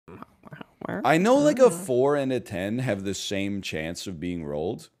I know like a 4 and a 10 have the same chance of being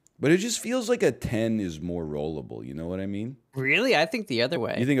rolled, but it just feels like a 10 is more rollable. You know what I mean? Really? I think the other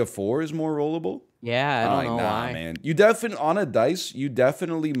way. You think a 4 is more rollable? Yeah, I don't know nah, why. man. On a dice, you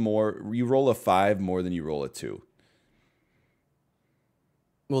roll a 5 more than you roll a 2.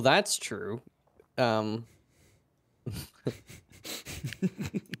 Well, that's true. I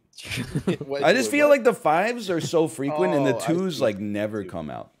just feel like the 5s are so frequent and the 2s like never come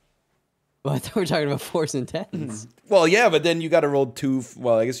out. Well, I thought we were talking about 4s and 10s. Well, yeah, but then you got to roll 2.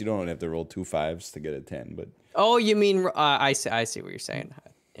 Well, I guess you don't have to roll 2 5s to get a 10, but. Oh, you mean I see what you're saying.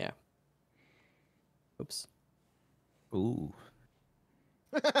 Yeah. Oops. Ooh.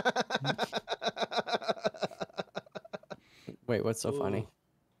 Wait, what's so funny?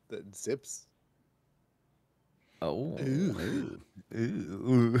 The zips. Oh. Ooh.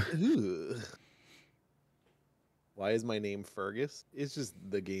 Ooh. Why is my name Fergus? It's just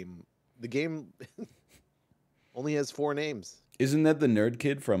the game. The game only has 4 names. Isn't that the nerd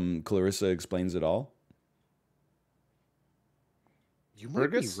kid from Clarissa Explains It All? You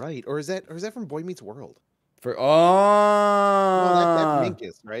might be right, or is that from Boy Meets World? No, that's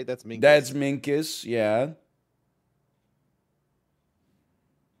Minkus, right? That's Minkus. That's Minkus, yeah.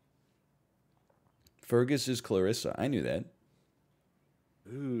 Fergus is Clarissa. I knew that.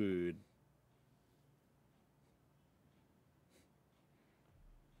 Dude.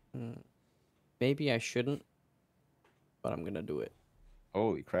 Maybe I shouldn't, but I'm gonna do it.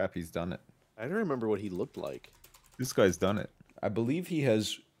 Holy crap, he's done it. I don't remember what he looked like. This guy's done it. I believe he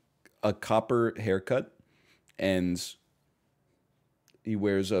has a copper haircut and he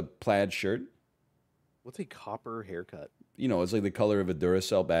wears a plaid shirt. What's a copper haircut? You know, it's like the color of a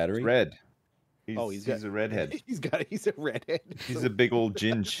Duracell battery. It's red. He's a redhead. He's a redhead. He's a big old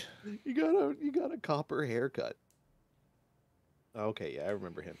ginge. You got a copper haircut. Okay, yeah, I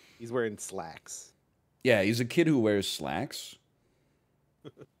remember him. He's wearing slacks. Yeah, he's a kid who wears slacks.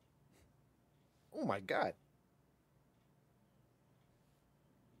 Oh my god.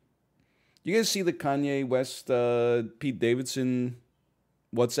 You guys see the Kanye West Pete Davidson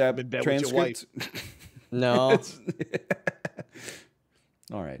WhatsApp transcript? No.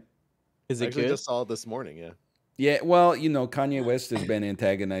 All right. Is it actually good? Just saw it this morning, yeah. Yeah, well, you know, Kanye West has been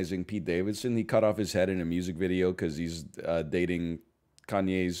antagonizing Pete Davidson. He cut off his head in a music video because he's dating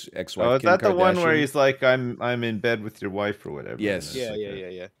Kanye's ex-wife. Oh, is Kim that the one Kardashian. where he's like, I'm in bed with your wife or whatever? Yes. Yeah,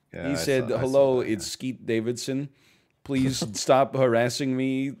 like yeah. He said, hello, it's Skeet Davidson. Please stop harassing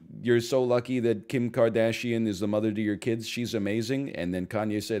me. You're so lucky that Kim Kardashian is the mother to your kids. She's amazing. And then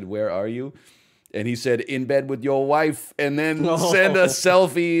Kanye said, where are you? And he said, in bed with your wife. And then send a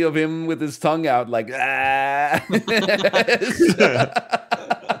selfie of him with his tongue out like, ah.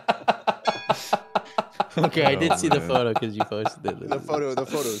 Okay, I did see the photo because you posted it. The photo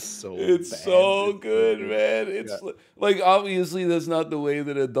is so It's bad. so good, man. It's like, obviously that's not the way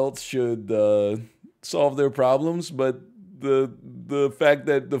that adults should solve their problems, but the fact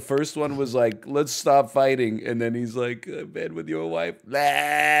that the first one was like, let's stop fighting, and then he's like, bed with your wife. He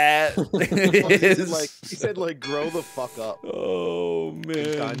said like grow the fuck up. Oh man.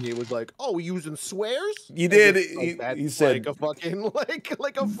 And Kanye was like, oh, using swears? He did. He said like a fucking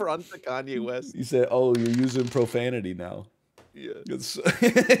like a front to Kanye West. He said, oh, you're using profanity now. Yeah.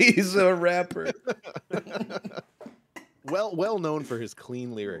 He's a rapper. well known for his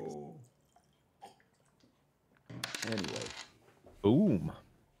clean lyrics. Anyway. Boom.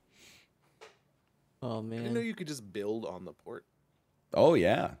 Oh man. I didn't know you could just build on the port. Oh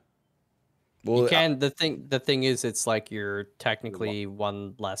yeah. Well, you can. The thing is, it's like you're technically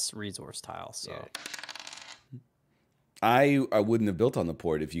one less resource tile. So I wouldn't have built on the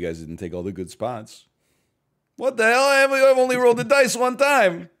port if you guys didn't take all the good spots. What the hell? I've only rolled the dice one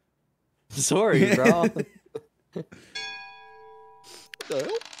time. Sorry, bro.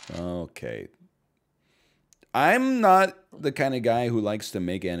 Okay. I'm not the kind of guy who likes to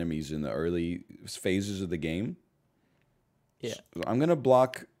make enemies in the early phases of the game. Yeah. So I'm going to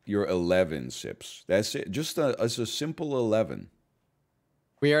block your 11 sips. That's it. Just a simple 11.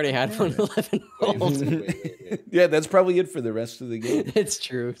 We already had one 11 rolls. Yeah, that's probably it for the rest of the game. It's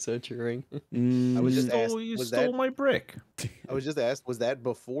true. So true. I was just asked, You stole my brick. I was just asked, was that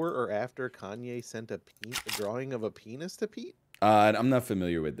before or after Kanye sent a drawing of a penis to Pete? I'm not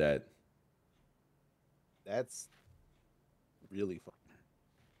familiar with that. That's really fun.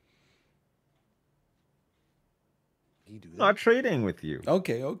 He do that? Not trading with you.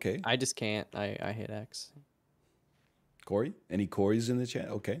 Okay. I just can't. I hit X. Corey? Any Corys in the chat?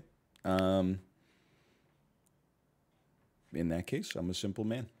 Okay. In that case, I'm a simple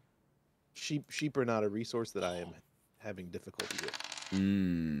man. Sheep are not a resource that I am having difficulty with.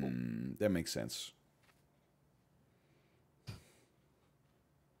 That makes sense.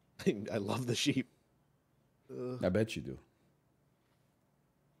 I love the sheep. I bet you do.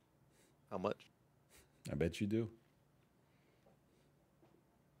 How much? I bet you do.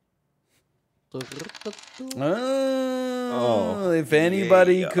 Oh, if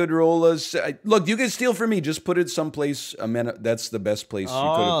anybody could roll us, look, you can steal from me. Just put it someplace. That's the best place you could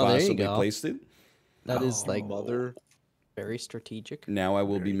have there you possibly go. placed it. That is like Mother. very strategic. Now I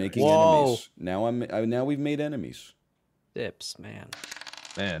will be making Whoa. enemies. Now we've made enemies. Dips, man.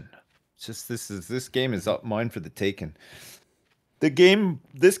 Man, it's just this game is up mine for the taking.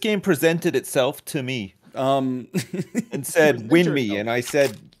 This game presented itself to me and said, "Win me," and I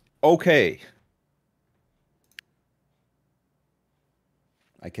said, "Okay."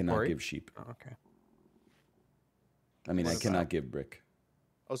 I cannot give sheep. Oh, okay. I mean, I cannot give brick.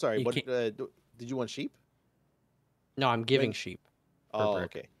 Oh, sorry. You What can't- did you want sheep? No, I'm giving sheep. Oh,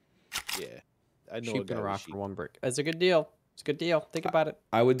 brick. okay. Yeah, I know. Sheep and a rock for 1 brick. That's a good deal. It's a good deal. Think about it.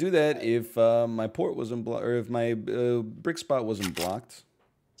 I would do that if my port wasn't blocked, or if my brick spot wasn't blocked.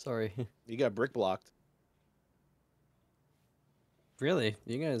 Sorry. You got brick blocked. Really?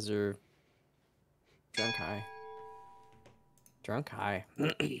 You guys are drunk high. Drunk high.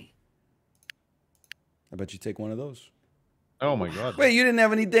 I bet you take one of those. Oh my god. Wait, you didn't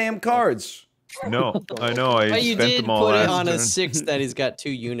have any damn cards. No, I know. I But you spent did them all put it last on a turn. 6 that he's got 2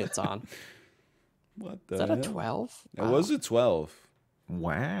 units on. What the Is that a hell? 12? It was a 12.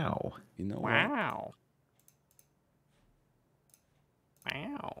 Wow. You know what? Wow.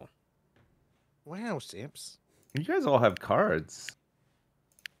 Wow. Wow, Simps. You guys all have cards.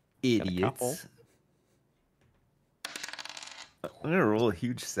 a couple. Idiots. I'm gonna roll a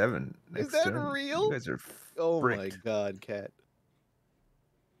huge 7. Is next that turn. real? You guys are Oh my bricked. god, Cat.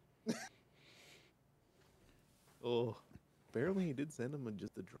 Oh, apparently he did send him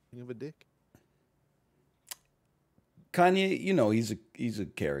just a drawing of a dick. Kanye, you know he's a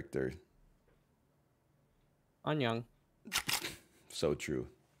character. On young. So true.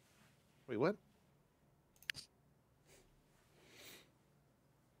 Wait, what?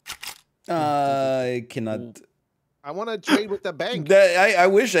 I cannot. I want to trade with the bank. I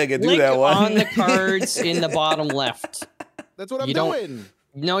wish I could do Link that one. on the cards in the bottom left. That's what I'm You don't- doing.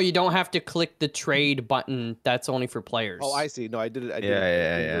 No, you don't have to click the trade button. That's only for players. Oh, I see. No, I did it. I did Yeah, it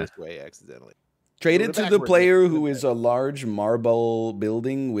yeah, the yeah. inverse way accidentally. Trade Go it to to the backwards, player Nick. who is a large marble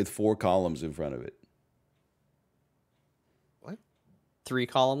building with 4 columns in front of it. 3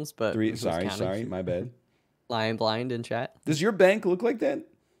 columns, but 3. who's Sorry, counting? my bad. Lying blind in chat. Does your bank look like that?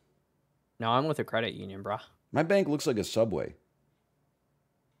 No, I'm with a credit union, brah. My bank looks like a Subway.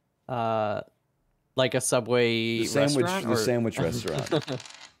 Like a Subway restaurant? The or- sandwich restaurant.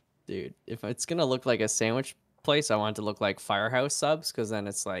 Dude, if it's gonna look like a sandwich place, I want it to look like Firehouse Subs, because then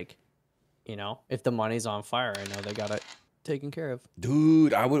it's like, you know, if the money's on fire, I know they got it taken care of.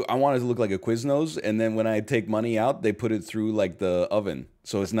 Dude, I wanted to look like a Quiznos, and then when I take money out, they put it through like the oven,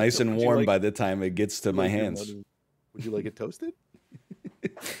 so it's nice and Would you warm like- by the time it gets to my Like your hands. money- Would you like it toasted?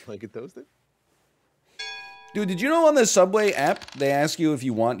 Like it toasted? Dude, did you know on the Subway app they ask you if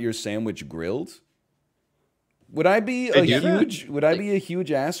you want your sandwich grilled? Would I be They do that? would I be a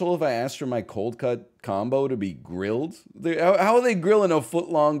huge asshole if I asked for my cold cut combo to be grilled? How are they grilling a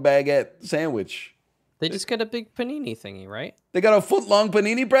 4-foot-long baguette sandwich? They just get a big panini thingy, right? They got a 4-foot-long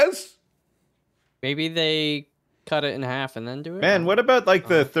panini press? Maybe they cut it in half and then do it. Man, what about like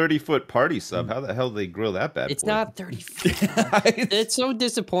the 30-foot party sub? How the hell do they grill that bad It's boy? not 30 feet. It's so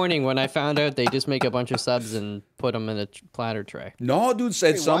disappointing when I found out they just make a bunch of subs and put them in a platter tray. No, dude.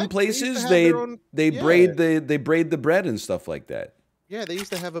 At Wait, some what? They used to places have they their own- yeah. braid the bread and stuff like that. Yeah, they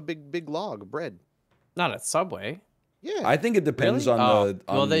used to have a big log of bread. Not at Subway. Yeah, I think it depends Really? on Oh, the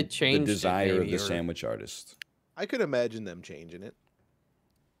well, they the changed it desire of maybe, the or- sandwich artist. I could imagine them changing it.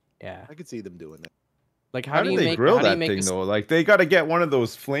 Yeah. I could see them doing that. Like How do do you they make grill how do you that make thing a s- though? Like they got to get one of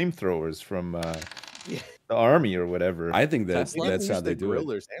those flamethrowers from Yeah. the army or whatever. I think Tesla? that's how used they to do grill it.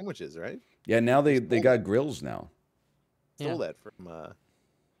 their sandwiches, right? Yeah, now they Stole got grills now. Stole Yeah. that from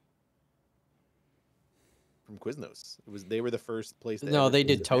Quiznos. They were the first place. To No, ever they toast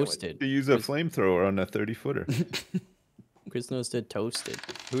did a sandwich. toasted. to use a flamethrower on a 30-footer. Quiznos did toasted.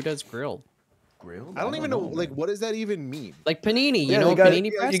 Who does grilled? Grilled? I don't even know. Like, what does that even mean? Like panini, you Yeah, know they got-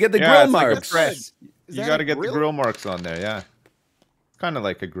 panini press? You get the Yeah, grill it's like a marks. press. Is You that got a to get grill? the grill marks on there, yeah. It's kind of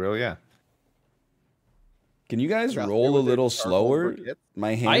like a grill, yeah. Can you guys Like out there roll a with their little charcoal slower? briquettes?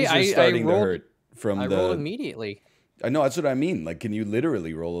 My hands I are starting to rolled- hurt from I the. roll immediately. I know that's what I mean. Like, can you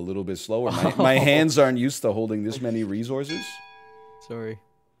literally roll a little bit slower? My hands aren't used to holding this many resources. Sorry.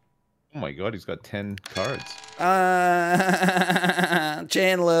 Oh my god, he's got 10 cards.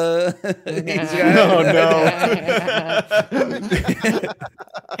 Chandler. No,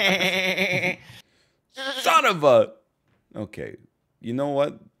 Son of a. Okay. You know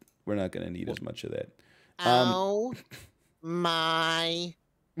what? We're not going to need as much of that. Oh my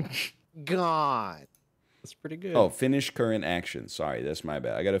god. That's pretty good. Oh, finish current action. Sorry, that's my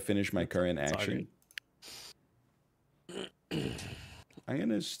bad. I got to finish my current It's all action. I'm going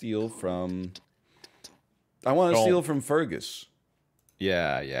to steal from... I want to steal from Fergus.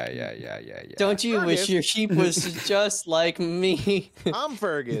 Yeah. Don't you wish your sheep was just like me? I'm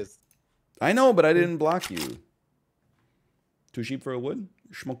Fergus. I know, but I didn't block you. 2 sheep for a wood?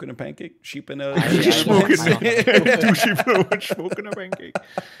 Smoking a pancake? Sheep in a... Two sheep for a wood, smoking a pancake.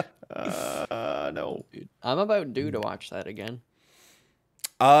 No. I'm about due to watch that again.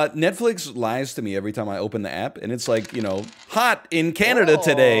 Netflix lies to me every time I open the app, and it's like, you know, hot in Canada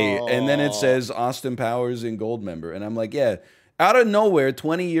today, and then it says Austin Powers and Goldmember, and I'm like, yeah, out of nowhere,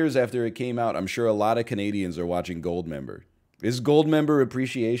 20 years after it came out, I'm sure a lot of Canadians are watching Goldmember. Is Goldmember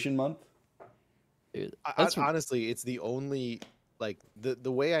Appreciation Month? Dude, Honestly, it's the only, like,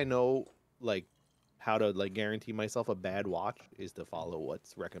 the way I know, like, how to, like, guarantee myself a bad watch is to follow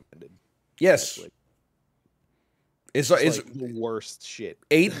what's recommended. Yes. Netflix. It's like the worst shit.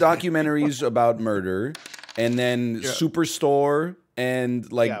 8 documentaries about murder, and then Superstore,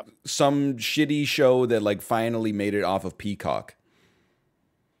 and like some shitty show that like finally made it off of Peacock.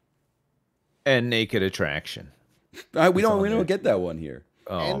 And Naked Attraction. We don't get that one here.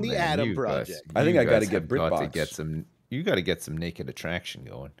 Oh, and the Adam Project. I think I got to get BritBox. You got to get some Naked Attraction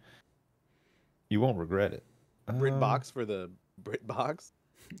going. You won't regret it. BritBox for the BritBox.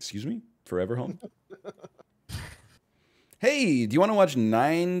 Excuse me? Forever Home? Hey, do you want to watch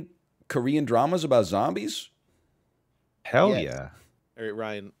 9 Korean dramas about zombies? Hell yeah. All right,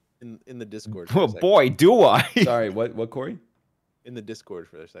 Ryan, in the Discord. Oh boy, do I. Sorry, what, Corey? In the Discord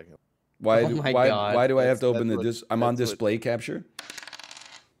for a second. Why do I have to open I'm on display capture?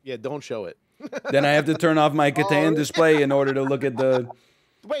 Yeah, don't show it. Then I have to turn off my Catan display in order to look at the...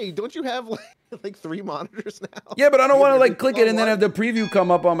 Wait, don't you have like 3 monitors now? Yeah, but I don't want to like click it and then have the preview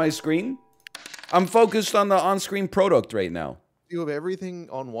come up on my screen. I'm focused on the on-screen product right now. You have everything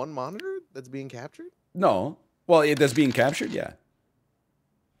on one monitor that's being captured? No. Well, that's being captured, yeah.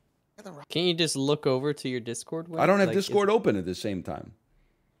 Can't you just look over to your Discord window? I don't have Discord open at the same time.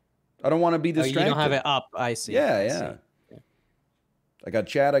 I don't want to be distracted. Oh, you don't have it up. I see. Yeah. I got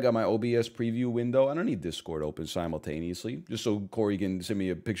chat. I got my OBS preview window. I don't need Discord open simultaneously, just so Corey can send me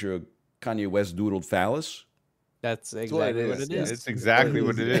a picture of Kanye West doodled phallus. That's exactly what it is. It's exactly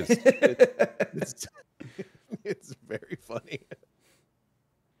what it is. It's very funny.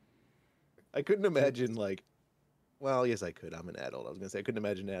 I couldn't imagine, like, well, yes, I could. I'm an adult. I was going to say I couldn't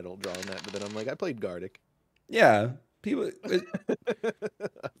imagine an adult drawing that, but then I'm like, I played Gardic. Yeah.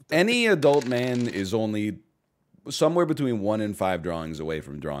 Any adult man is only somewhere between 1 and 5 drawings away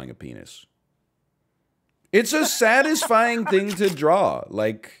from drawing a penis. It's a satisfying thing to draw.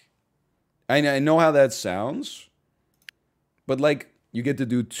 Like, I know how that sounds, but like, you get to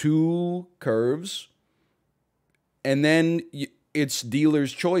do 2 curves, and then it's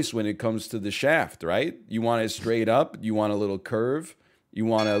dealer's choice when it comes to the shaft, right? You want it straight up, you want a little curve, you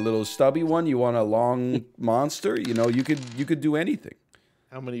want a little stubby one, you want a long monster, you know, you could do anything.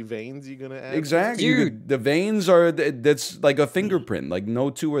 How many veins you gonna add? Exactly. The veins are, that's like a fingerprint, like no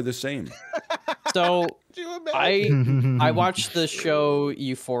 2 are the same. So I watched the show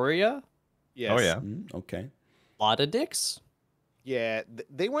Euphoria. Yes. Oh yeah. Okay. A lot of dicks. Yeah,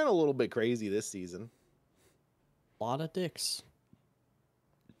 they went a little bit crazy this season. A lot of dicks.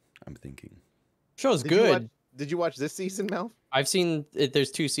 I'm thinking. Show's good. Did you watch this season, Mel? I've seen it.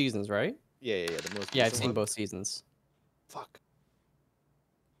 There's 2 seasons, right? Yeah. The most I've seen both seasons. Fuck.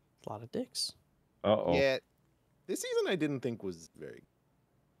 A lot of dicks. Uh-oh. Yeah. This season I didn't think was very...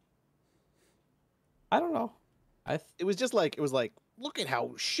 I don't know. It was just like, look at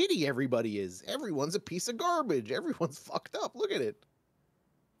how shitty everybody is. Everyone's a piece of garbage. Everyone's fucked up. Look at it.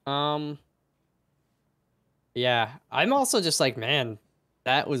 Yeah. I'm also just like, man,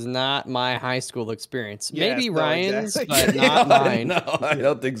 that was not my high school experience. Yes, Maybe no, Ryan's, exactly. but not mine. No, I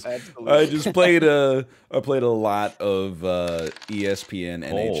don't think so. Absolutely. I just played a lot of ESPN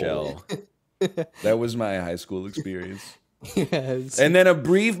NHL. That was my high school experience. Yes. And then a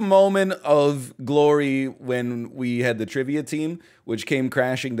brief moment of glory when we had the trivia team, which came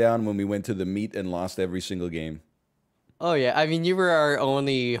crashing down when we went to the meet and lost every single game. Oh yeah, I mean, you were our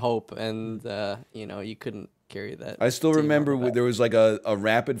only hope, and you know, you couldn't carry that. I still remember there was like a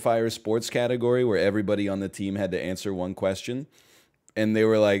rapid fire sports category where everybody on the team had to answer one question. and they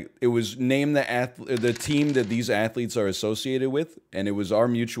were like, it was name the team that these athletes are associated with, and it was our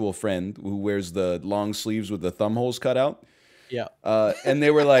mutual friend who wears the long sleeves with the thumb holes cut out. Yeah. And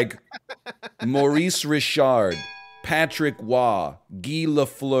they were like, Maurice Richard, Patrick Waugh, Guy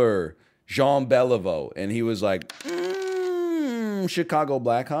Lafleur, Jean Beliveau, and he was like, Chicago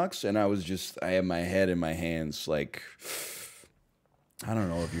Blackhawks, and I had my head in my hands, like, I don't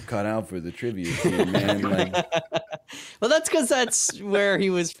know if you're cut out for the trivia team, man. Like, well, that's because that's where he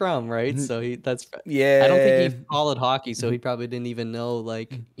was from, right? So yeah. I don't think he followed hockey, so he probably didn't even know,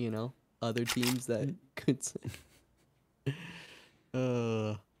 like, other teams that could say.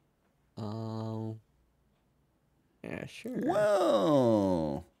 Yeah, sure.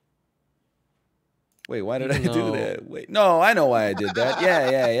 Whoa. Wait, why did I do that? Wait, no, I know why I did that.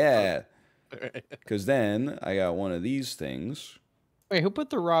 Yeah. Because then I got one of these things. Wait, who put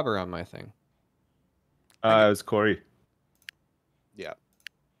the robber on my thing? It was Corey. Yeah.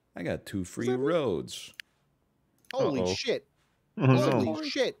 I got 2 free roads. Holy shit. Holy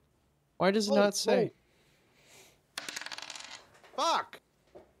shit. Why does it not say? Fuck.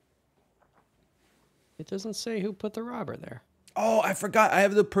 It doesn't say who put the robber there. Oh, I forgot. I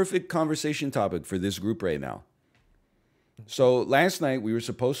have the perfect conversation topic for this group right now. So last night we were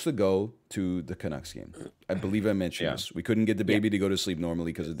supposed to go to the Canucks game. I believe I mentioned this. We couldn't get the baby to go to sleep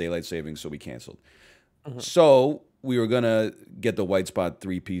normally because of daylight savings, so we canceled. So we were going to get the White Spot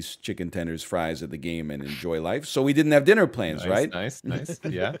 3-piece chicken tenders, fries at the game and enjoy life. So we didn't have dinner plans, right? Nice.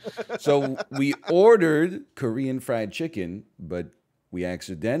 Yeah. So we ordered Korean fried chicken, but we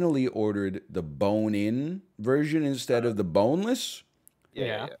accidentally ordered the bone-in version instead of the boneless.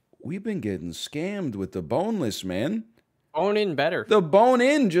 Yeah. We've been getting scammed with the boneless, man. Bone-in better. The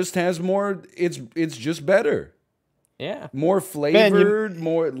bone-in just has more. It's just better. Yeah. More flavored,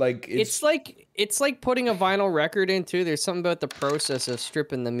 more like it's like putting a vinyl record in too. There's something about the process of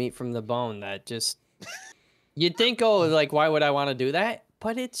stripping the meat from the bone that just you'd think, oh, like why would I want to do that?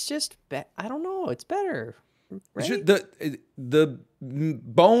 But it's just I don't know. It's better. Right? The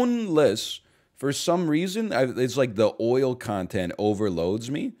boneless, for some reason, it's like the oil content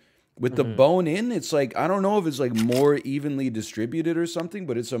overloads me. With the bone in, it's like, I don't know if it's like more evenly distributed or something,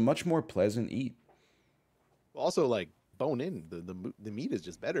 but it's a much more pleasant eat. Also, like bone in, the meat is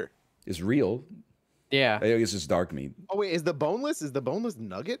just better. It's real. Yeah. I guess it's dark meat. Oh wait, is the boneless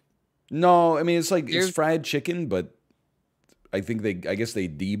nugget? No, I mean it's like it's fried chicken, but I guess they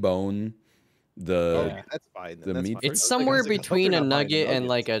debone the that's fine. The that's meat. fine. It's somewhere between a nugget and nuggets.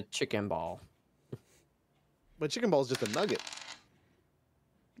 like a chicken ball. But chicken ball is just a nugget.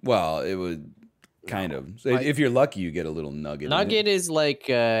 Well, it would kind of. So if you're lucky, you get a little nugget. Nugget is like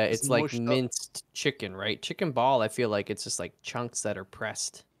it's like mushed up. minced chicken, right? Chicken ball, I feel like it's just like chunks that are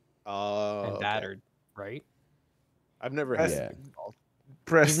pressed and battered, right? I've never had Yeah. chicken ball.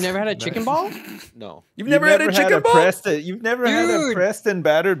 You've never had a chicken ball? No. You've never had a chicken ball? You've never had a pressed and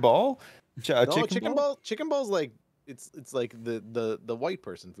battered ball? No, chicken ball? Chicken ball's like it's like the white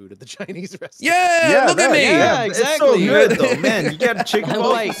person food at the Chinese restaurant. Yeah, look at me. Yeah, It's so exactly. good though, man. You got a chicken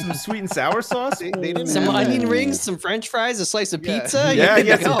ball like- with some sweet and sour sauce. They didn't Some have onion that. rings, some French fries, a slice of Yeah. pizza. Yeah, you you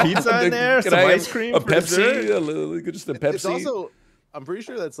got some pizza in there, Can some I have ice cream, a for Pepsi, dessert. just a It's Pepsi. also, I'm pretty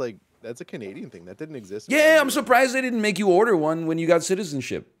sure that's a Canadian thing that didn't exist. Yeah, I'm surprised they didn't make you order one when you got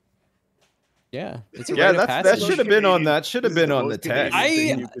citizenship. Yeah, it's a Yeah, rite of that passage. should have been on that. Should have This is been the on the most test. Canadian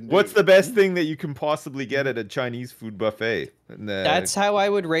thing you can do. What's the best thing that you can possibly get at a Chinese food buffet? And, That's how I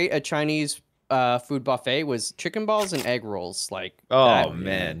would rate a Chinese food buffet was chicken balls and egg rolls. Like, oh that,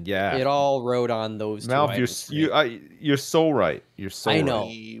 man, yeah. it all rode on those two Malf, items for me. you're so right. You're so I know. right.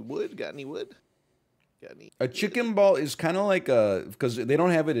 Any wood? Got any wood? Got any? A chicken ball is kind of like because they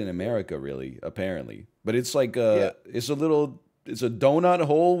don't have it in America really, apparently. But it's like it's a donut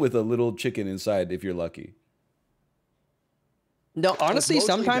hole with a little chicken inside if you're lucky. No, honestly, mostly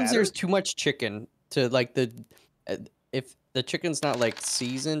sometimes there's battered? too much chicken to like if the chicken's not like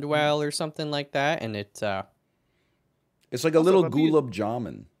seasoned well or something like that, and it It's like a Also, little if I'm being- gulab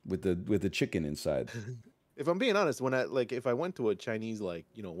jamun with the chicken inside. If I'm being honest, when if I went to a Chinese one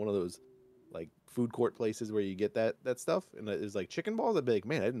of those like food court places where you get that stuff and it was like chicken balls, I'd be like,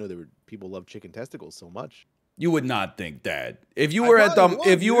 man, I didn't know people love chicken testicles so much. You would not think that. If you I were at the probably would,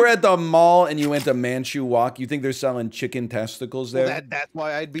 if you were at the mall and you went to Manchu Wok, you think they're selling chicken testicles there? Well, that's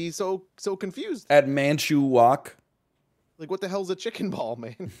why I'd be so confused. At Manchu Wok? Like, what the hell's a chicken ball,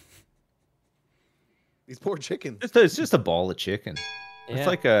 man? These poor chickens. It's just a ball of chicken. yeah.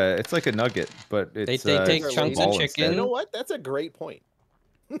 It's like a nugget, but it's they take They're chunks lazy. of ball chicken. instead. You know what? That's a great point.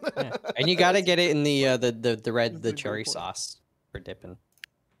 Yeah. And you got to get it in the That's a cherry good point. sauce for dipping.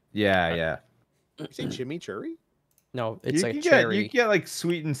 Yeah. You say chimichurri? No, it's like you cherry. get like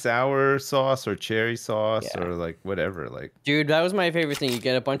sweet and sour sauce or cherry sauce Yeah. or like whatever. Like, Dude, that was my favorite thing. You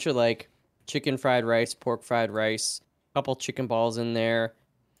get a bunch of like chicken fried rice, pork fried rice, a couple chicken balls in there,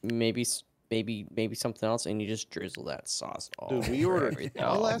 maybe something else, and you just drizzle that sauce all Dude, we over ordered everything.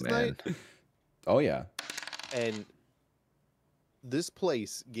 pho last night, Oh yeah. and this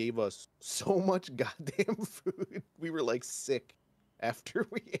place gave us so much goddamn food. We were like sick after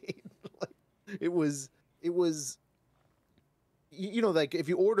we ate. Like it was you know, like if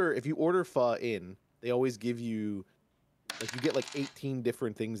you order pho in, they always give you like you get like 18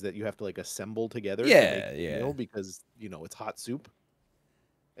 different things that you have to like assemble together to Yeah, make the yeah. meal because you know it's hot soup.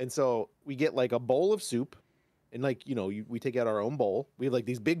 And so we get like a bowl of soup, and like you know we take out our own bowl. We have like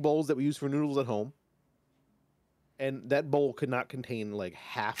these big bowls that we use for noodles at home, and that bowl could not contain like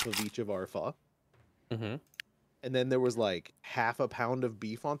half of each of our pho. Mm-hmm. And then there was like half a pound of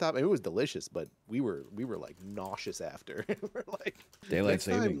beef on top. And it was delicious, but we were like nauseous after. We're like, Daylight next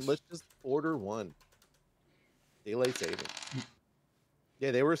time, savings. let's just order one. Daylight savings. Yeah,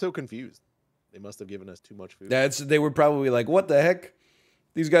 they were so confused. They must have given us too much food. They were probably like, what the heck?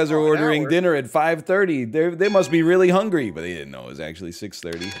 These guys are Oh, an ordering hour. dinner at 5:30. They must be really hungry, but they didn't know it was actually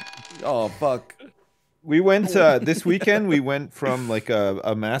 6:30. Oh fuck. we went this weekend. We went from like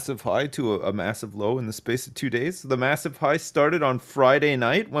a massive high to a massive low in the space of 2 days. The massive high started on Friday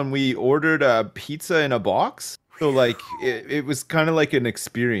night when we ordered a pizza in a box. So like it was kind of like an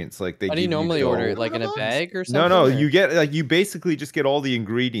experience. Like they How do you give normally dough. order it? Like in a bag or something? No, or- you get like you basically just get all the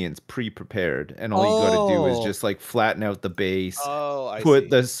ingredients pre-prepared, and all you got to do is Oh. just like flatten out the base, Oh, I put see.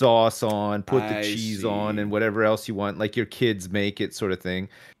 the sauce on, put the I cheese on, see. and whatever else you want, like your kids make it, sort of thing.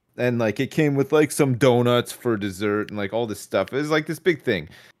 And like it came with like some donuts for dessert and like all this stuff. It was like this big thing.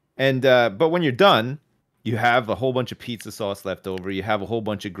 And but when you're done, you have a whole bunch of pizza sauce left over. You have a whole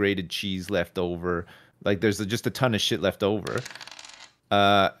bunch of grated cheese left over. Like there's just a ton of shit left over.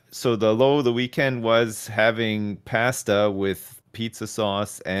 So the low of the weekend was having pasta with pizza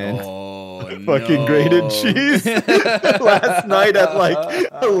sauce and fucking grated cheese last night at like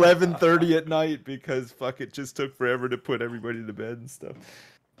 11:30 at night because fuck it just took forever to put everybody to bed and stuff.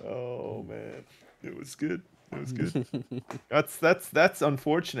 Oh man, it was good. It was good. That's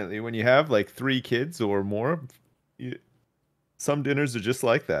unfortunately when you have like 3 kids or more, some dinners are just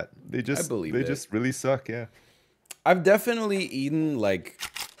like that. They just really suck. Yeah. I've definitely eaten like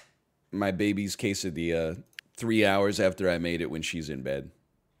my baby's quesadilla 3 hours after I made it when she's in bed.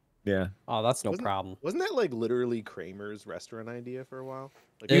 Yeah. Oh, that's no Wasn't- problem. Wasn't that like literally Kramer's restaurant idea for a while?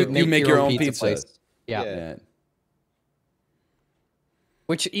 Like, They You make your own pizza. place. Yeah. Yeah.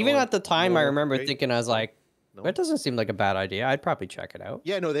 Which even one- at the time, no I one remember great? thinking, I was like, No? that doesn't seem like a bad idea. I'd probably check it out.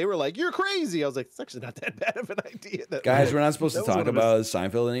 Yeah, no, they were like, "You're crazy." I was like, "It's actually not that bad of an idea." Guys, we're not supposed to That was talk one of his-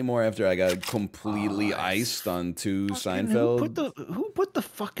 about Seinfeld anymore after I got completely iced on 2 Seinfeld. Who put the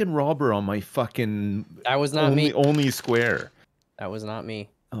fucking robber on my fucking That was not me. only square? That was not me.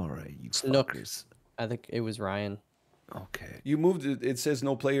 All right, you Snook. fuckers. I think it was Ryan. Okay. You moved it. It says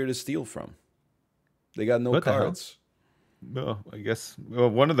no player to steal from. They got no What the hell? cards. Well, I guess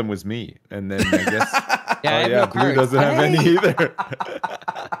one of them was me, and then I guess Yeah, I have yeah, no Blue cards. doesn't have any either.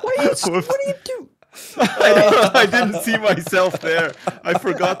 What do you do? I didn't see myself there. I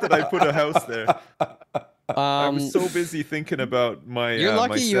forgot that I put a house there. I was so busy thinking about my. You're my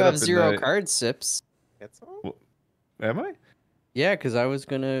lucky you have setup in 0 the- card sips. That's all? Am I? Yeah, because I was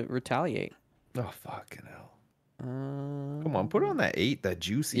gonna retaliate. Oh fucking hell! Come on, put on that 8, that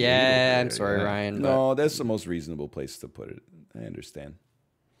juicy. 8 Yeah, over I'm there, sorry, yeah. Ryan. No, that's the most reasonable place to put it. I understand.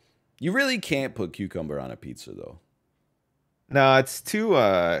 You really can't put cucumber on a pizza, though. No, it's too.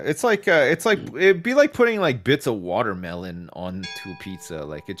 It's like it'd be like putting like bits of watermelon onto a pizza.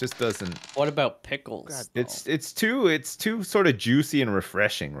 Like it just doesn't. What about pickles? It's too sort of juicy and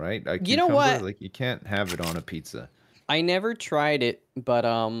refreshing, right? Like You know what? Like you can't have it on a pizza. I never tried it, but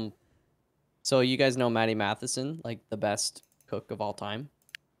so you guys know Matty Matheson, like the best cook of all time.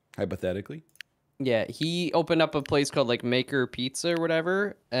 Hypothetically. Yeah, he opened up a place called like Maker Pizza or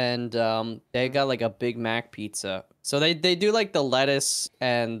whatever, and they got like a Big Mac pizza. So they do like the lettuce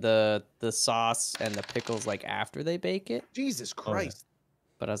and the sauce and the pickles like after they bake it. Jesus Christ!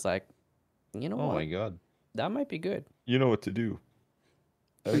 But I was like, you know Oh what? my god! That might be good. You know what to do.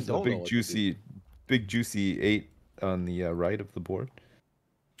 I There's a don't know what to do. big juicy 8 on the right of the board.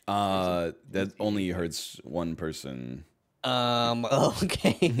 That only hurts one person.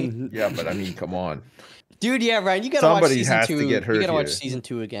 Okay. Yeah, but I mean, come on. Dude, yeah, Ryan, you gotta watch Somebody season has 2. to get hurt You gotta watch here. season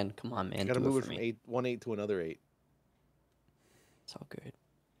 2 again. Come on, man. Got to Do move it it for from me. 1 8 to another 8. It's all good.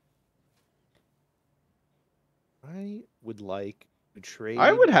 I would like Trade.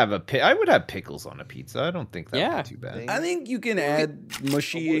 I would have pickles on a pizza. I don't think that would be too bad. I think you can add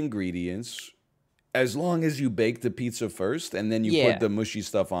mushy ingredients as long as you bake the pizza first and then you put the mushy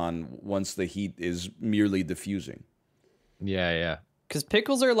stuff on once the heat is merely diffusing. Yeah. Because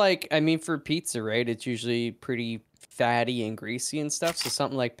pickles are like, I mean, for pizza, right? It's usually pretty fatty and greasy and stuff. So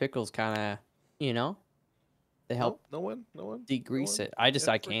something like pickles kind of, you know, they help. No one. Degrease it. I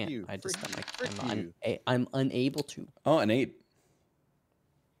can't. I just I'm unable to. Oh, an 8.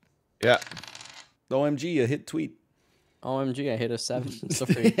 Yeah. OMG, a hit tweet. OMG, I hit a 7. So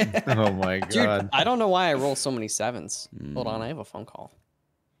oh my god. Dude, I don't know why I roll so many 7s. Hold on, I have a phone call.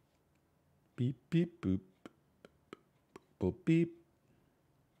 Beep, beep, boop. Boop, beep.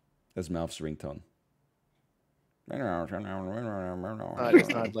 That's Malph's ringtone. It's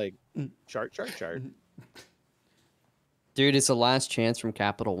not like chart. Dude, it's the last chance from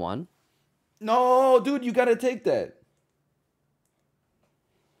Capital One. No, dude, you gotta take that.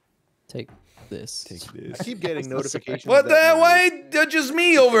 Take this. I keep getting notifications. What the hell? Why just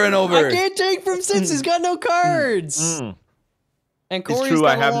me over and over? I can't take from since he's got no cards. And Corey's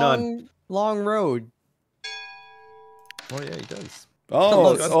got a long road. Oh yeah, he does.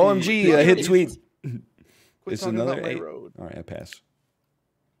 Oh, OMG, a hit tweet. It's another about my 8. road. All right, I pass.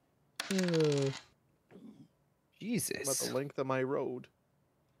 Jesus. About the length of my road.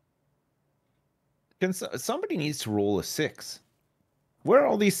 Somebody needs to roll a 6. Where are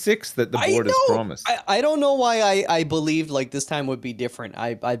all these 6 that the board has promised? I don't know why I believed like this time would be different.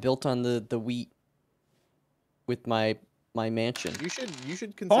 I built on the wheat with my mansion. You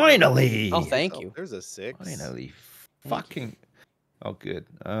should consider. Finally. Oh, thank you. There's a 6. Finally. Fucking. Oh, good.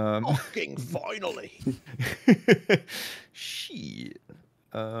 Fucking finally. Shit.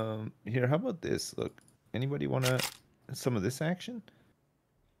 Here, how about this? Look, anybody want some of this action?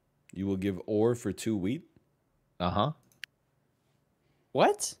 You will give ore for 2 wheat? Uh-huh.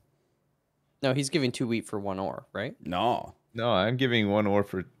 What? No, he's giving 2 wheat for 1 ore, right? No. No, I'm giving 1 ore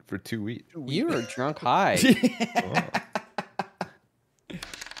for 2 wheat. You're a drunk high.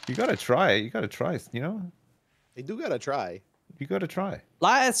 You gotta try. You know? They do gotta try. You gotta try.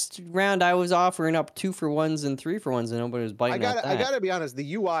 Last round, I was offering up 2 for 1s and 3 for 1s, and nobody was biting at that. I gotta be honest.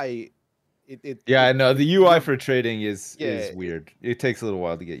 The UI, I know the UI for trading is weird. It takes a little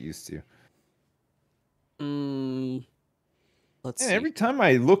while to get used to. Let's see. Every time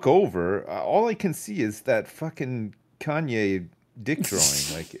I look over, all I can see is that fucking Kanye dick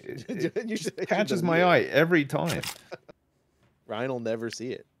drawing. Like it catches my eye every time. Ryan will never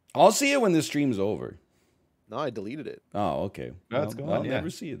see it. I'll see it when the stream's over. No, I deleted it. Oh, okay. That's well, I'll never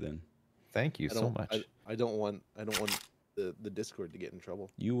see it then. Thank you so much. I don't want the Discord to get in trouble.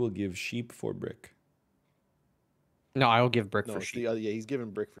 You will give sheep for brick. No, I will give brick for sheep. He's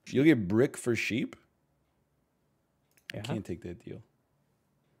giving brick for sheep. You'll give brick for sheep? Yeah. I can't take that deal.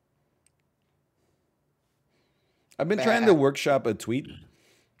 I've been trying to workshop a tweet,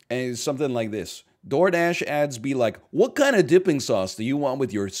 and it's something like this. DoorDash ads be like, what kind of dipping sauce do you want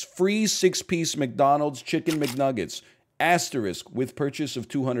with your free 6-piece McDonald's Chicken McNuggets? Asterisk, with purchase of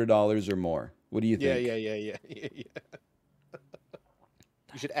 $200 or more. What do you think? Yeah.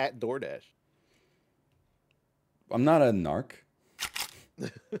 You should at DoorDash. I'm not a narc.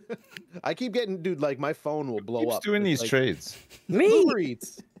 I keep getting, dude, like my phone will blow up. Doing these trades. Me? Uber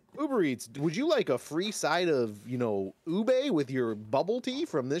Eats. Would you like a free side of, ube with your bubble tea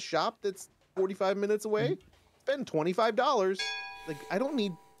from this shop that's 45 minutes away? Spend $25. Like I don't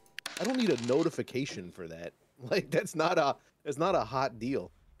need a notification for that. Like that's not a hot deal.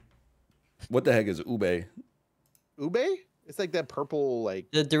 What the heck is ube? Ube? It's like that purple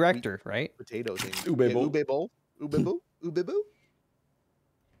the director, right? Potato thing. Ube bowl. Ube bowl. Ube boo. Ube boo.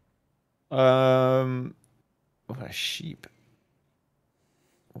 What a sheep.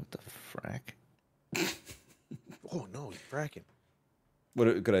 What the frack? Oh no, he's fracking.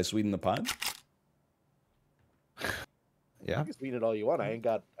 What could I sweeten the pot? Yeah. You can sweeten it all you want. I ain't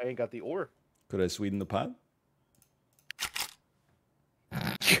got the ore. Could I sweeten the pot?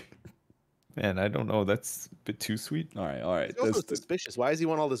 Man, I don't know. That's a bit too sweet. All right. It's also suspicious. Why does he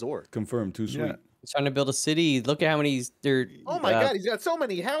want all this ore? Confirmed, too sweet. Yeah. He's trying to build a city. Look at how many Oh my god, he's got so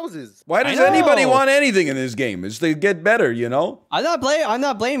many houses. Why does anybody want anything in this game? It's to get better, you know? I'm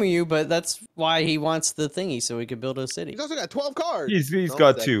not blaming you, but that's why he wants the thingy so he can build a city. He's also got 12 cars. He's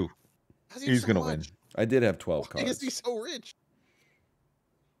got 2. He's gonna win. I did have 12 Why is cards. he so rich?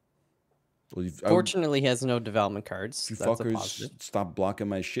 Well, Fortunately, he has no development cards. If you That's a fuckers positive. stop blocking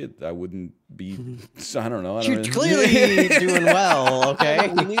my shit, I wouldn't be. I don't know. You're clearly doing well, okay?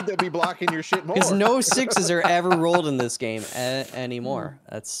 We need to be blocking your shit more. Because no 6s are ever rolled in this game anymore.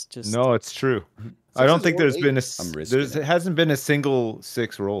 That's just No, it's true. I don't Sixes think or there's been a I'm risking it hasn't been a single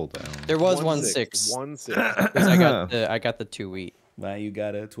 6 rolled. I don't There know. was 1-6. 1-6. Because I got the 2 wheat. Why you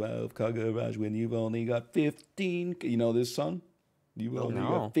got a 12-car garage when you've only got 15? You know this song? You've only No.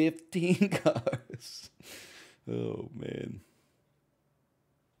 got 15 cars. Oh, man.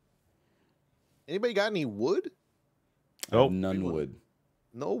 Anybody got any wood? I have Nope. none wood.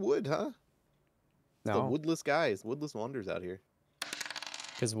 No wood, huh? The No. woodless guys, woodless wonders out here.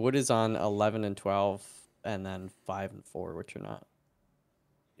 Because wood is on 11 and 12, and then 5 and 4, which are not.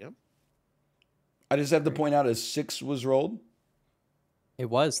 Yep. I just have to point out a 6 was rolled. It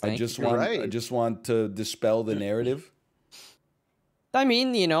was. I Thank just you. want right. I just want to dispel the narrative. I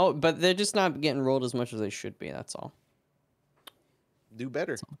mean, you know, but they're just not getting rolled as much as they should be. That's all. Do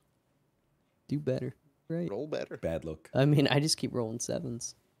better. Do better. Right. Roll better. Bad look. I mean, I just keep rolling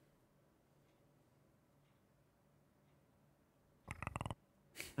 7s.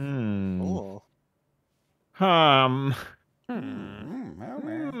 Oh. Um. Oh,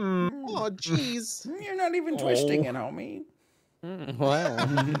 jeez. You're not even twisting it, homie. Well.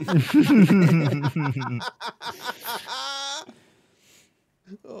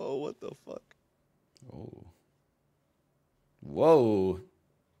 Oh, what the fuck? Oh. Whoa.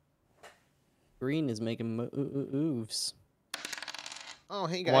 Green is making moves. Oh,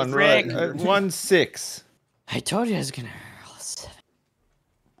 hey guys. 1-6. I told you I was gonna roll a 7.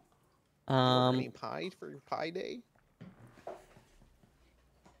 Any pie for Pie Day?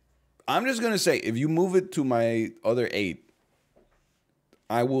 I'm just gonna say, if you move it to my other 8,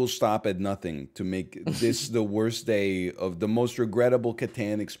 I will stop at nothing to make this the worst day of the most regrettable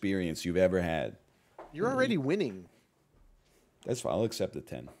Catan experience you've ever had. You're already winning. That's fine. I'll accept a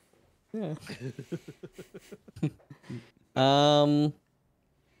 10. Yeah.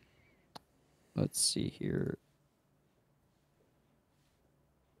 Let's see here.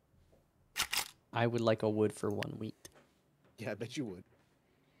 I would like a wood for 1 wheat. Yeah, I bet you would.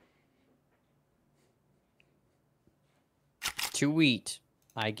 2 wheat.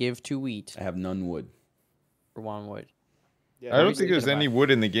 I give 2 wheat I have none wood. for 1 wood. Yeah, I don't Nobody's think there's thinking any about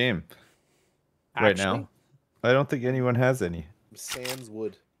wood in the game right Actually? now. I don't think anyone has any. Sans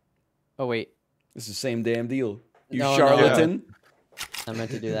wood. Oh wait, It's the same damn deal. You No, no. charlatan. I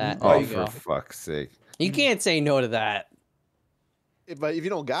meant to do that. Oh, There you for go. fuck's sake. You can't say no to that. If you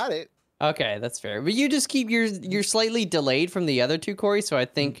don't got it, Okay, that's fair. But you just keep you're slightly delayed from the other 2, Corey. So I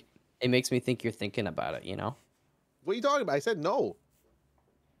think it makes me think you're thinking about it. You know? what are you talking about? I said no.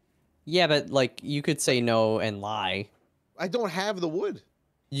 Yeah, but like you could say no and lie. I don't have the wood.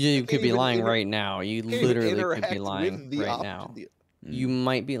 You can't could be even lying right now. You Can't even literally could interact be with lying the right option. now. You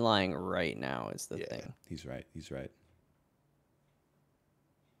might be lying right now. Is the Yeah. thing. He's right. He's right.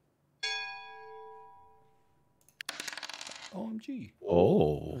 OMG.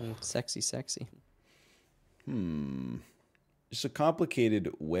 Oh. Sexy, sexy. It's a complicated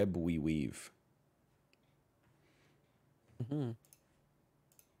web we weave.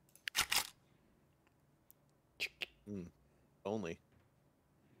 Only.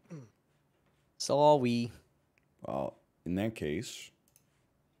 So all we. Well, in that case,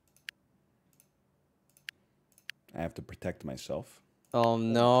 I have to protect myself. Oh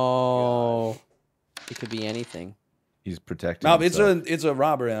no! It could be anything. He's protecting No, himself. it's a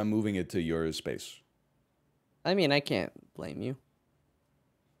robber, and I'm moving it to your space. I mean, I can't blame you.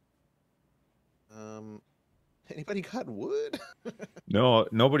 Anybody got wood? No,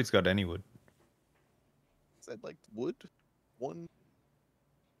 nobody's got any wood. Said like wood. One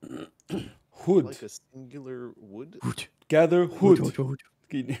Hood. like a singular wood. Gather hood.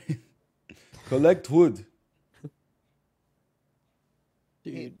 Collect wood.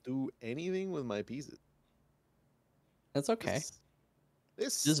 Can't do anything with my pieces. That's okay.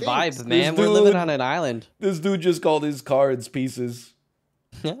 This Just stinks. vibe, man. We're living dude- on an island. This dude just called his cards pieces.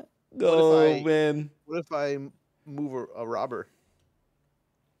 Oh, man. What if I move a robber?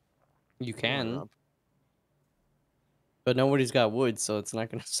 You I wanna can, rob. but nobody's got wood, so it's not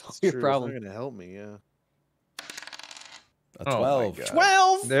going to solve It's your true, problem. It's not gonna help me. Yeah. A Oh my 12. God.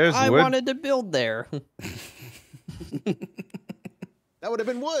 12. There's I wood. wanted to build there. That would have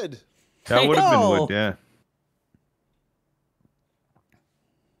been wood. That would have been know. wood, yeah.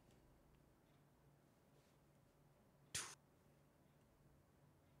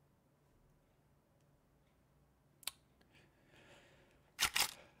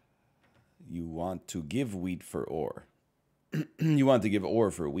 You want to give wheat for ore. You want to give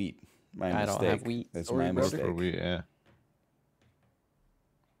ore for wheat. My I mistake. don't have wheat. That's Sorry, my brother. mistake. Or we, yeah.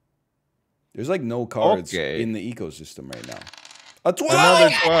 There's like no cards Okay. in the ecosystem right now. A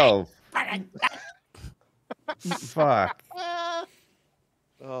 12! Another 12. Fuck.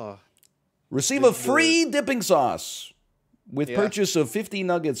 Oh, Receive a free dipping sauce with purchase of 50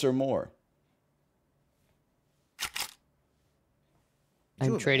 nuggets or more.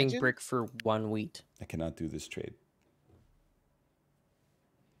 I'm trading brick for 1 wheat. I cannot do this trade.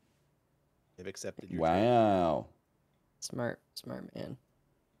 They've accepted your Wow. Smart man.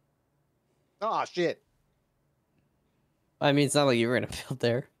 Oh, shit. I mean, it's not like you were gonna build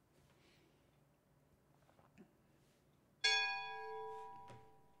there.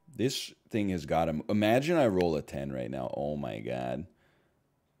 This thing has got him. Imagine I roll a 10 right now. Oh my god.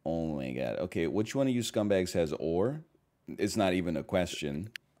 Oh my god. Okay, which one of you scumbags has ore? It's not even a question.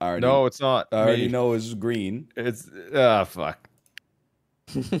 No, it's not. I already know it's green. It's fuck.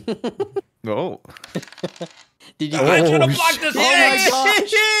 Oh. Did you? I should have blocked the sticks. Oh my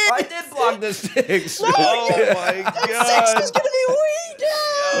gosh! I did block the sticks. Oh my god. 6 is gonna be way down.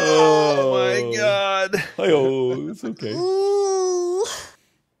 Oh my god. Oh, it's okay. Ooh.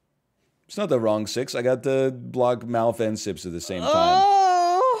 It's not the wrong 6. I got to block mouth and sips at the same time.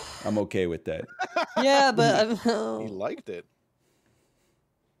 Oh. I'm okay with that. Yeah, but He liked it.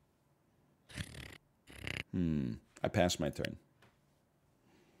 I passed my turn.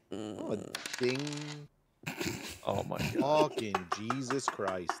 Oh, ding. Oh my god. Fucking Jesus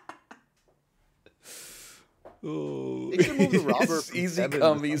Christ. Oh, They should move the robber it's from easy 7 to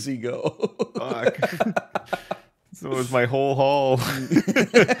come, something. easy go. Fuck. So was my whole haul.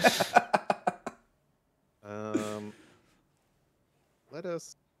 Let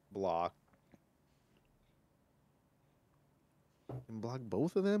us block. I can block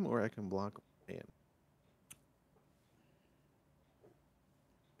both of them, or I can block man.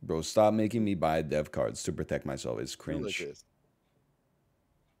 Bro, stop making me buy dev cards to protect myself. It's Do like cringe. this.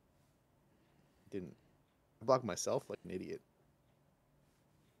 Didn't. I blocked myself like an idiot.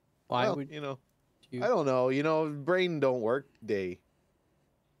 why Well, would you? you? I don't know. Brain don't work day.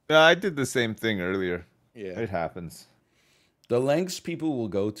 Yeah, I did the same thing earlier. Yeah. It happens. The lengths people will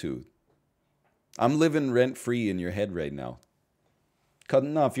go to. I'm living rent-free in your head right now.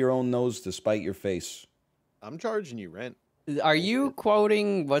 Cutting off your own nose to spite your face. I'm charging you rent. Are you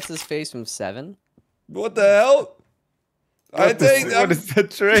quoting what's his face from 7? What the hell? I think What is the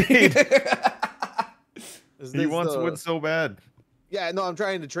trade? Is He this wants the- wood so bad. Yeah, no, I'm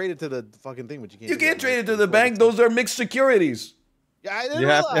trying to trade it to the fucking thing, but you can't. you do can't that. trade it to the bank. Those are mixed securities. Yeah, I didn't You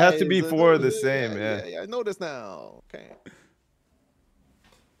have- it has to be realize. four of the same, yeah. Yeah, I noticed now. Okay.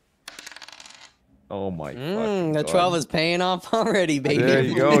 Oh my fucking The God. 12 is paying off already, baby. There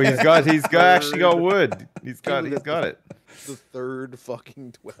you go. He's got actually got wood. He's got it. The third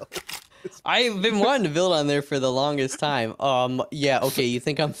fucking 12. I've been wanting to build on there for the longest time. Yeah, okay, you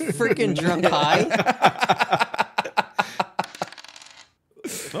think I'm freaking drunk high?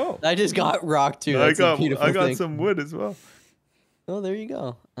 Oh. I just got rocked too. I That's a beautiful got thing. some wood as well. Oh, there you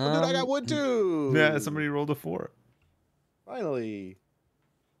go. Oh, dude, I got wood too. Yeah, somebody rolled a 4. Finally.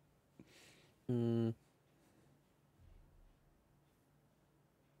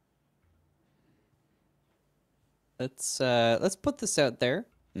 Let's put this out there.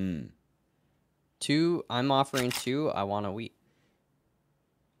 2, I'm offering 2. I want a wheat.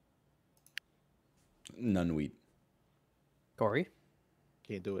 None wheat. Corey,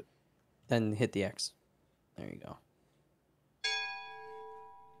 Can't do it. then hit the X. There you go.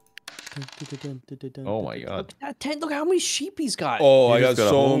 Oh my God. Look at that 10. Look how many sheep he's got. Oh, You I got just got a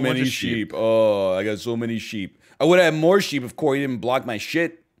so whole bunch many of sheep. sheep. Oh, I got so many sheep. I would have more sheep if Corey didn't block my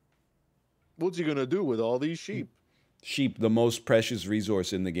shit. What's he gonna do with all these sheep? Sheep, the most precious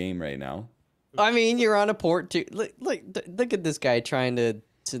resource in the game right now. I mean, you're on a port too. Look at this guy trying to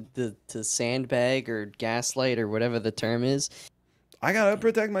sandbag or gaslight or whatever the term is. I gotta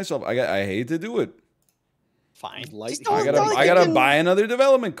protect myself. I hate to do it. Fine. Light- Just I don't gotta like you can- buy another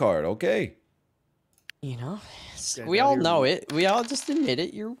development card. Okay. You know, Yeah, we now all you're- know it. We all just admit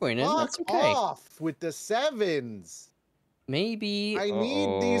it. You're winning. That's Fuck okay. off with the 7s. Maybe. I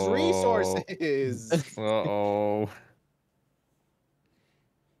need these resources. Uh-oh.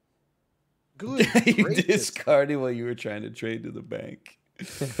 Good You gracious. discarded what you were trying to trade to the bank.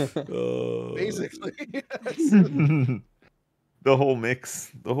 Oh. Basically. The whole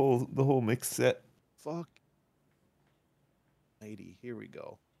mix. The whole mix set. Fuck. 80. Here we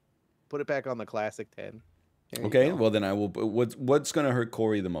go. Put it back on the classic 10. There you Okay, go. well then I will. What's gonna hurt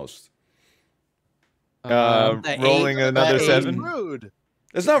Corey the most? The Rolling eight- another that seven. eight- Screwed.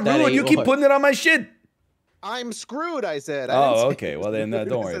 It's not That rude. You ain't keep what- putting it on my shit. I'm screwed, I said. I didn't Oh, say okay. it Well, then was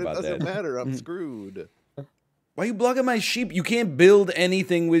don't screwed. I worry said about it that. doesn't matter. I'm screwed. Why are you blocking my sheep? You can't build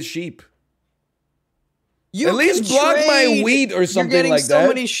anything with sheep. You At least can block my trade. wheat or something You're getting like so that.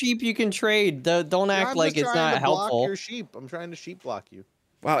 many sheep you can trade. Don't act I'm like just it's trying not to block helpful. your sheep. I'm trying to sheep block you.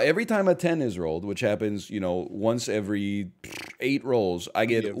 Wow, every time a 10 is rolled, which happens, you know, once every 8 rolls, I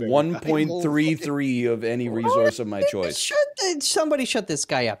get Yeah, very 1.33 of any resource of my choice. Somebody shut this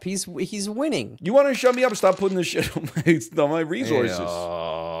guy up. He's winning. You want to shut me up? Stop putting this shit on my resources.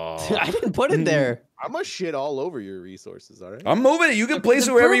 I didn't put it there. I'm gonna shit all over your resources, all right? I'm moving it. You can place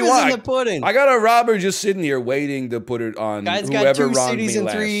it wherever you proof is in want. the pudding. I got a robber just sitting here waiting to put it on Guy's got whoever 2 wronged cities me and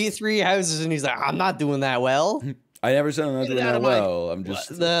last. three houses, and he's like, I'm not doing that well. I never said I'm not doing that well. I'm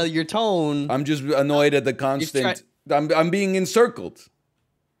just Your tone. I'm just annoyed at the constant. I'm being encircled.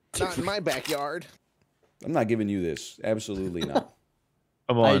 Not in my backyard. I'm not giving you this. Absolutely not.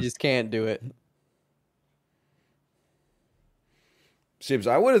 Come on. I just can't do it. Sibs,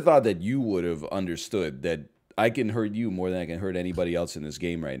 I would have thought that you would have understood that I can hurt you more than I can hurt anybody else in this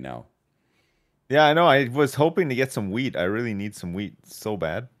game right now. Yeah, I know. I was hoping to get some wheat. I really need some wheat so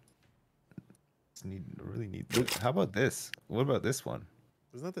bad. Really need. How about this? What about this one?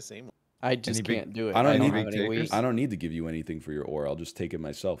 Isn't that the same one? I just can't do it. I don't have need any wheat. I don't need to give you anything for your ore. I'll just take it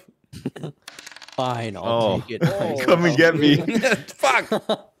myself. Fine, I'll take it. Come and get me.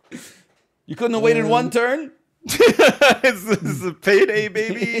 Fuck! You couldn't have waited one turn? This is a payday,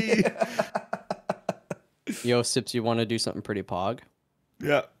 baby. Yo, Sips, you want to do something pretty pog?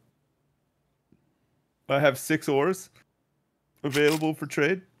 Yeah. I have 6 ores available for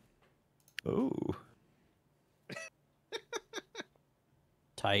trade. Oh.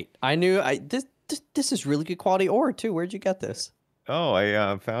 Tight. I knew this is really good quality ore too. Where'd you get this? Oh,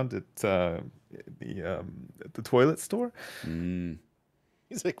 I found it at the toilet store.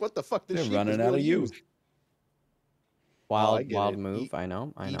 He's like, what the fuck? This They're running out of you. Wild move. I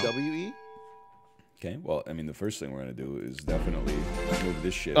know. EWE? Okay, well, I mean, the first thing we're going to do is definitely move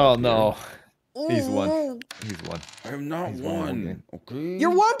this shit Oh, up no. here. He's won. He's won. I am not won. Okay. You're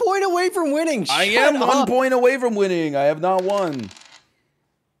 1 point away from winning. I am Shut 1 up. point away from winning. I have not won.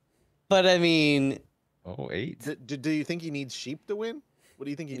 But I mean, Oh, 8. Do you think he needs sheep to win? What do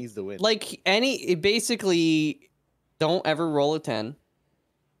you think he needs to win? like basically, don't ever roll a 10,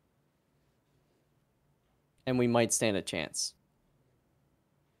 and we might stand a chance.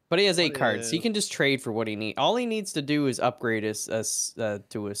 But he has 8 cards. So he can just trade for what he needs. All he needs to do is upgrade us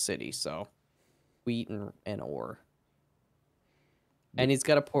to a city. So, wheat and ore. And he's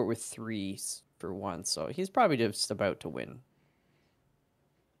got a port with 3 for 1. So he's probably just about to win.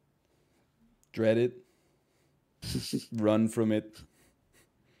 Dread it. Run from it.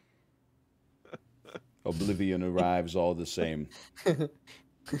 Oblivion arrives all the same.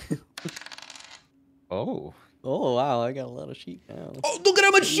 Oh. Oh wow, I got a lot of sheep now. Oh, look at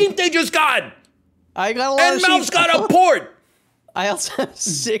how much sheep they just got! I got a lot And of sheep. Mouse got a port! I also have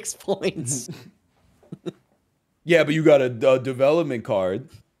 6 points. Yeah, but you got a development card.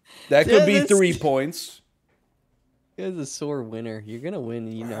 That could be 3 points. You guys a sore winner. You're gonna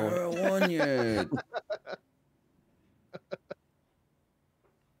win, you know it. I won yet.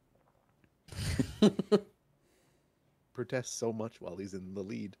 Protests so much while he's in the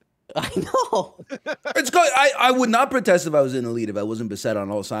lead. I know. It's good. I would not protest if I was in the lead if I wasn't beset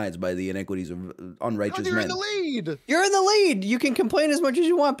on all sides by the inequities of unrighteous You're men. in the lead. You're in the lead. You can complain as much as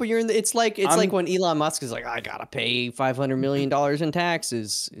you want, but you're in the. It's like when Elon Musk is like, I gotta pay $500 million in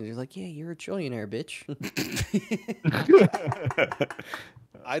taxes. And you're like, yeah, you're a trillionaire, bitch.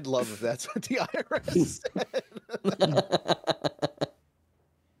 I'd love if that's what the IRS said.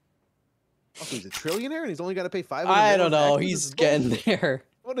 Oh, he's a trillionaire and he's only got to pay $500 I don't million know. taxes? He's getting there.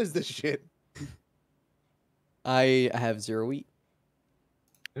 What is this shit? I have 0 wheat.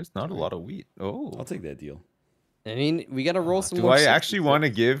 There's not a lot of wheat. Oh. I'll take that deal. I mean, we gotta roll some. Do more I sixes. actually want to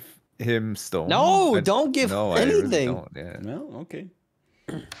give him stone? No, don't give no, I anything. really don't. Yeah. Well, okay.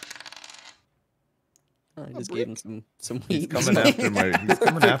 I just gave him some wheat. He's coming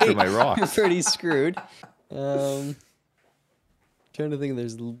after my rocks. You're pretty screwed. Trying to think if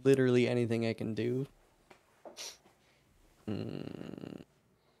there's literally anything I can do.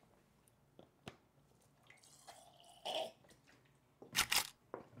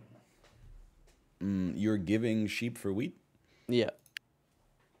 You're giving sheep for wheat? Yeah.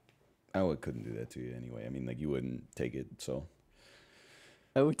 I couldn't do that to you anyway. I mean, like, you wouldn't take it, so.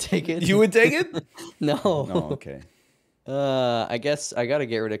 I would take it. You would take it? No. No, okay. I guess I gotta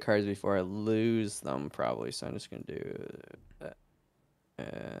get rid of cards before I lose them, probably. So I'm just gonna do that.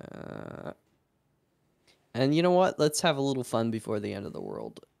 And you know what? Let's have a little fun before the end of the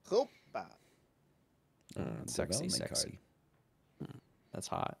world. Hoppa. Sexy, Development sexy. card. That's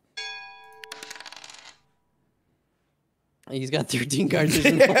hot. He's got 13 cards.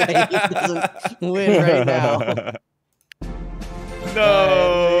 There's no way he doesn't win right now. No.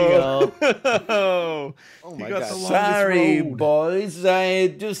 There you go. Oh my got God. the longest Sorry, road. boys. I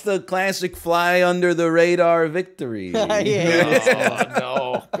just a classic fly under the radar victory. Yeah. Oh,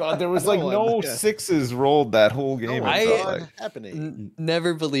 no. God, there was like No, no yeah. sixes rolled that whole game. I it felt like. happening.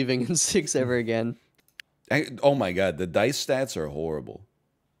 Never believing in 6 ever again. Oh my God, the dice stats are horrible.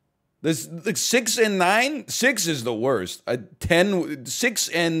 This like 6 and 9. 6 is the worst. 6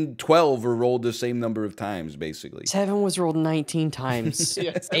 and 12 were rolled the same number of times, basically. 7 was rolled 19 times.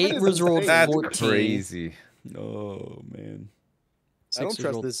 Yeah, 7 8 is was rolled insane. That's 14. crazy. Oh man. 6 I don't was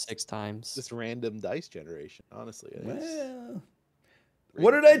trust rolled this 6 times. this random dice generation. Honestly, Well,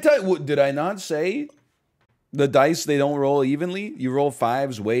 what did I tell you? Did I not say the dice they don't roll evenly? You roll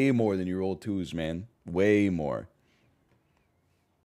 5s way more than you roll 2s, man. Way more.